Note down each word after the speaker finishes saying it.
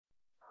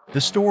The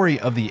story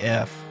of the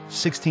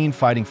F-16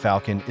 Fighting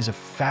Falcon is a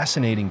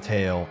fascinating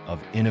tale of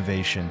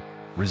innovation,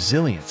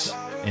 resilience,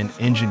 and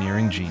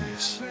engineering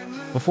genius.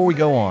 Before we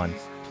go on,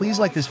 please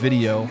like this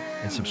video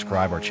and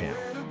subscribe our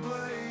channel.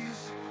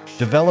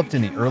 Developed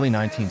in the early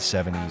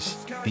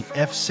 1970s, the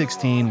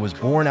F-16 was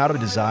born out of a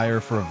desire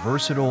for a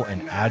versatile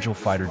and agile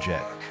fighter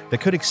jet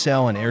that could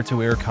excel in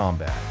air-to-air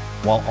combat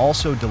while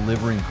also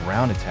delivering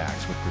ground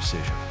attacks with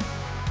precision.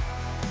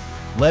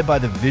 Led by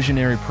the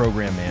visionary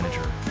program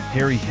manager,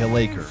 Harry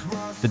Hillaker,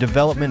 the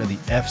development of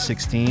the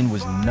F-16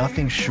 was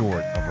nothing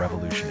short of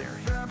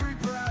revolutionary.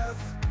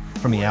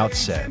 From the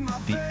outset,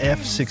 the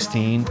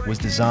F-16 was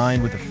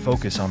designed with a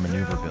focus on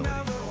maneuverability.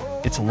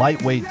 Its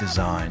lightweight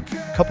design,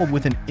 coupled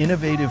with an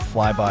innovative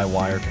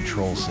fly-by-wire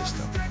control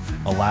system,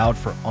 allowed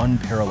for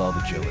unparalleled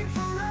agility.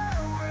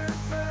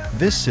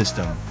 This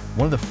system,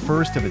 one of the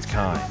first of its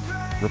kind,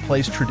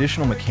 replaced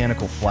traditional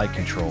mechanical flight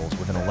controls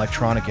with an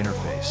electronic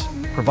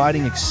interface,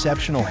 providing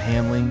exceptional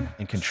handling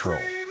and control.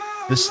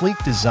 The sleek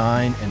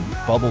design and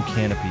bubble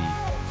canopy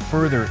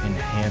further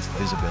enhanced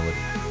visibility,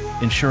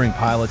 ensuring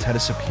pilots had a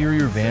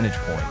superior vantage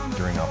point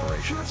during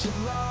operations.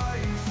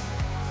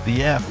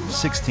 The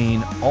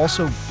F-16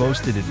 also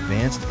boasted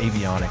advanced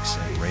avionics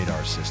and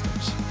radar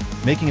systems,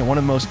 making it one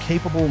of the most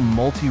capable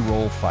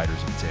multi-role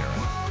fighters of its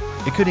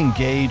era. It could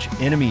engage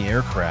enemy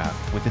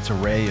aircraft with its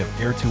array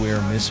of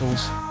air-to-air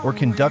missiles or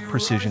conduct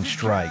precision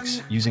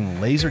strikes using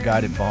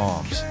laser-guided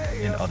bombs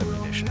and other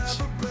munitions.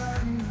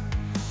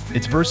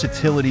 Its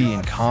versatility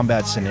in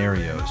combat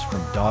scenarios, from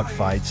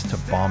dogfights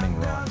to bombing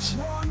runs,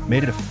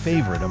 made it a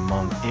favorite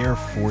among air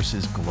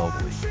forces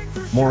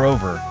globally.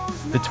 Moreover,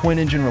 the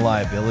twin-engine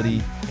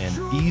reliability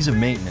and ease of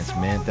maintenance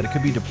meant that it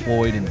could be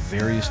deployed in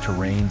various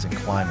terrains and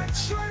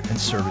climates and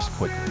serviced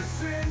quickly.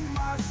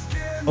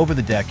 Over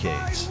the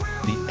decades,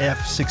 the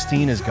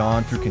F-16 has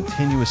gone through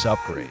continuous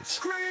upgrades,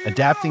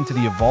 adapting to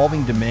the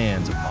evolving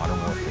demands of modern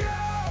warfare.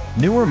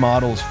 Newer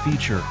models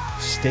feature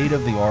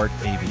state-of-the-art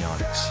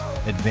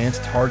avionics,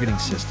 advanced targeting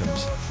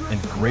systems,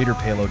 and greater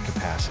payload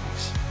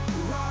capacities.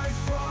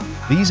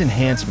 These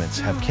enhancements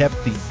have kept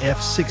the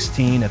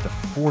F-16 at the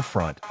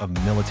forefront of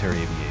military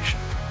aviation.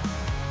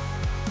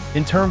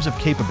 In terms of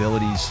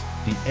capabilities,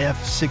 the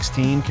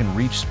F-16 can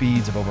reach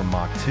speeds of over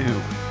Mach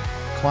 2,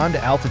 climb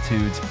to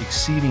altitudes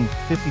exceeding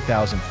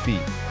 50,000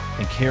 feet,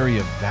 and carry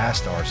a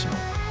vast arsenal,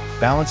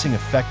 balancing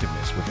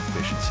effectiveness with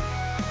efficiency.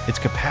 Its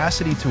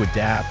capacity to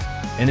adapt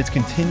and its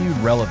continued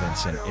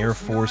relevance in air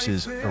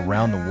forces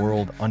around the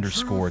world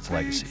underscore its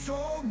legacy.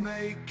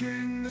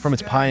 From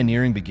its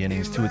pioneering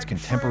beginnings to its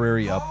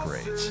contemporary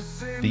upgrades,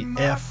 the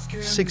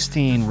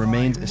F-16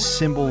 remains a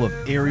symbol of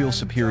aerial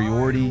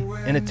superiority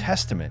and a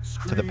testament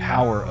to the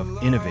power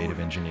of innovative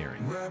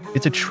engineering.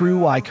 It's a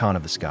true icon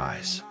of the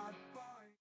skies,